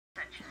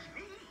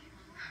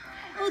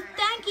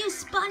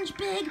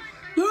Spongebig.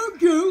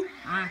 Thank you.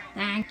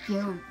 Thank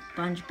you,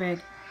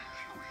 Spongebig.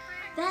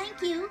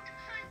 Thank you.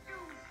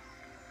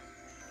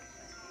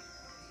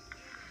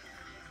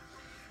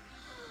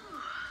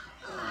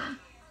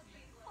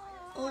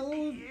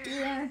 Oh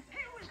dear,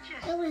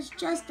 it was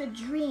just a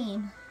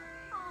dream.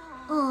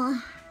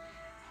 Oh,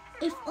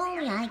 if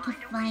only I could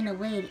find a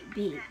way to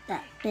be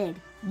that big.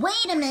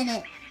 Wait a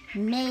minute,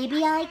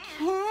 maybe I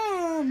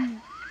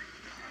can.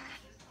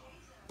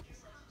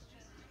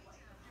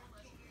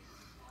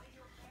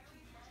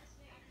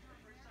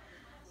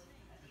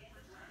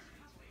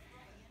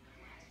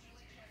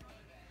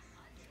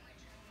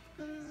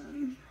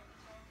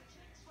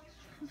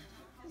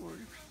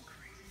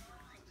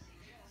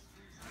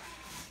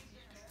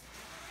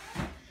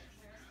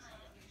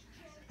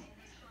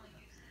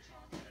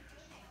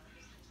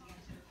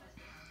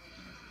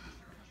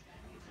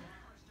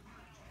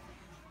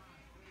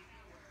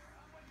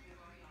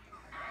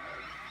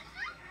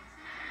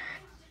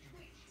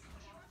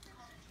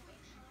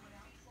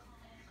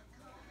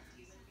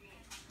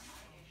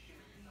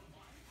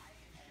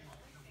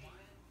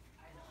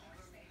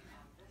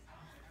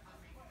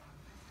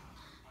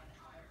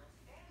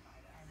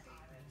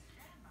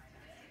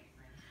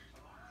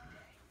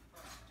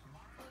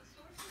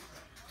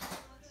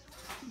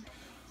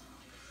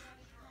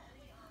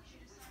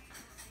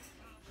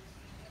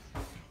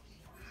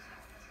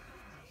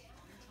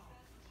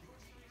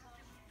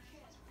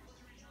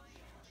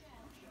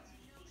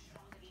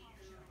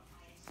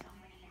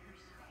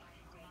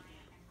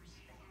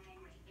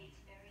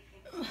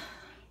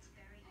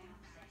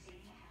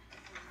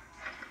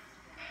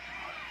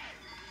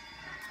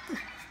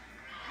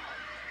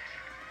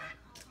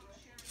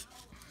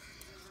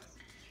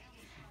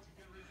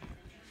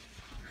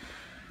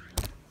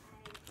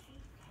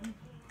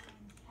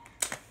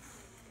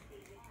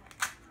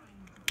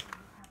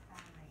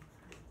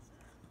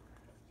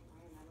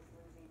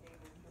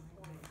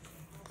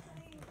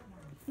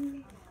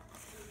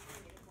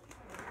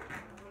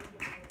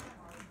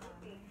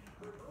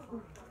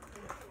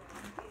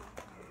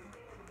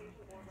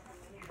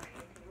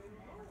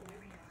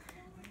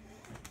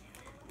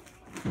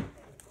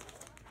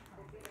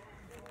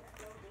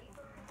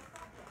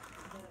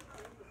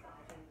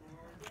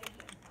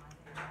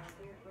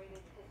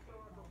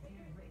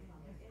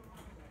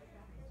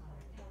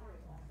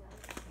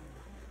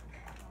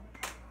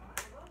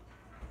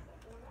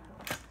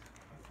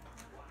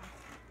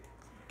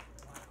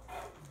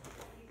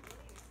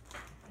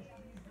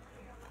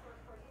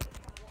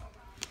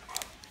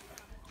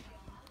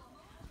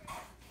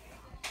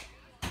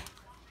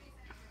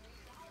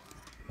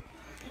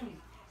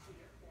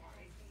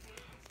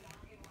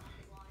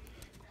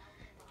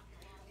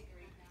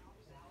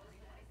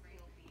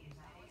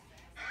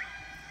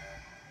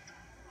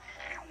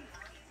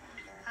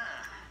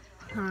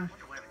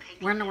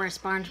 Wonder where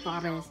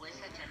Spongebob is.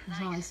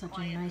 He's always such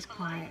a nice,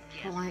 quiet,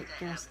 polite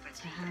guest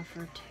to have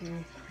for tea.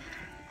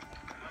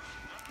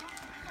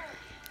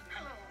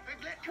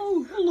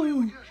 Oh,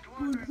 hello.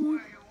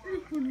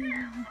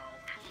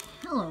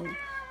 Hello,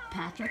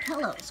 Patrick.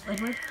 Hello,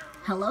 Squidward.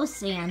 Hello,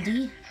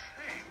 Sandy.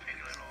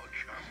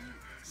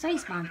 Say,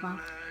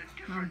 Spongebob.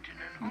 I'm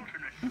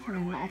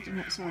having an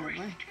alternate sort of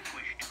way.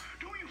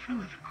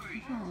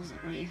 How does it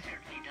read?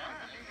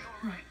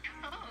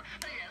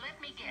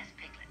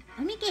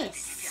 Let me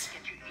guess.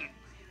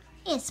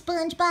 It's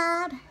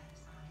SpongeBob.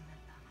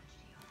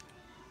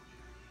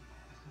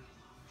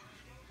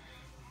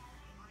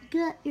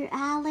 Got your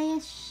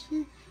eyelashes?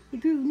 You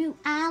grew new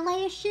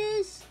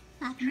eyelashes?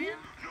 Like me?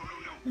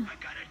 No, I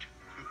got it.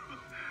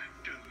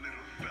 The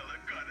little fella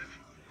got it.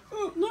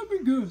 Oh, let me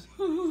guess.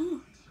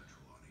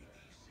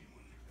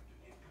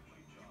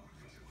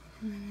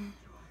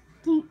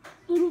 The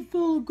little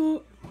fella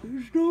got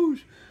his nose.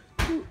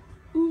 It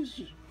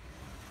was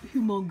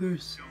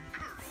humongous.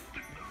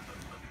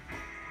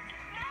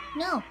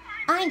 No,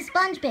 I'm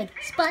Spongebig.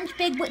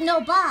 Spongebig with no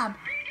bob.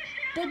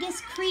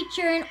 Biggest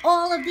creature in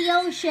all of the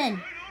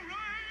ocean.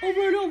 All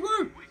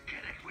right.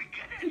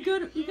 We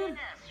get it. You got it.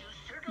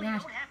 Yeah,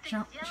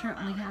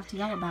 certainly have to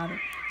yell about it.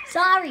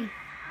 Sorry.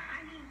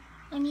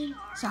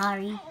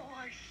 Sorry.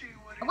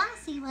 Oh, I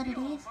see what it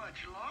is.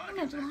 How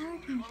much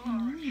larger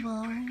can you,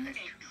 boys?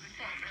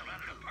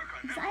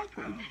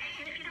 Exactly.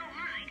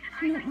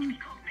 I don't mind.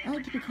 I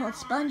like to be called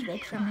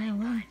Spongebig from now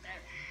on.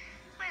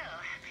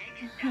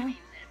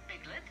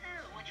 Biglet,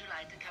 would you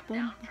like to come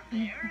down from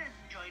there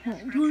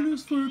and Join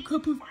us for a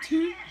cup of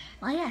tea?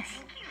 Why, yes.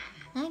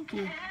 Thank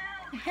you.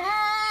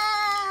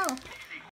 Help!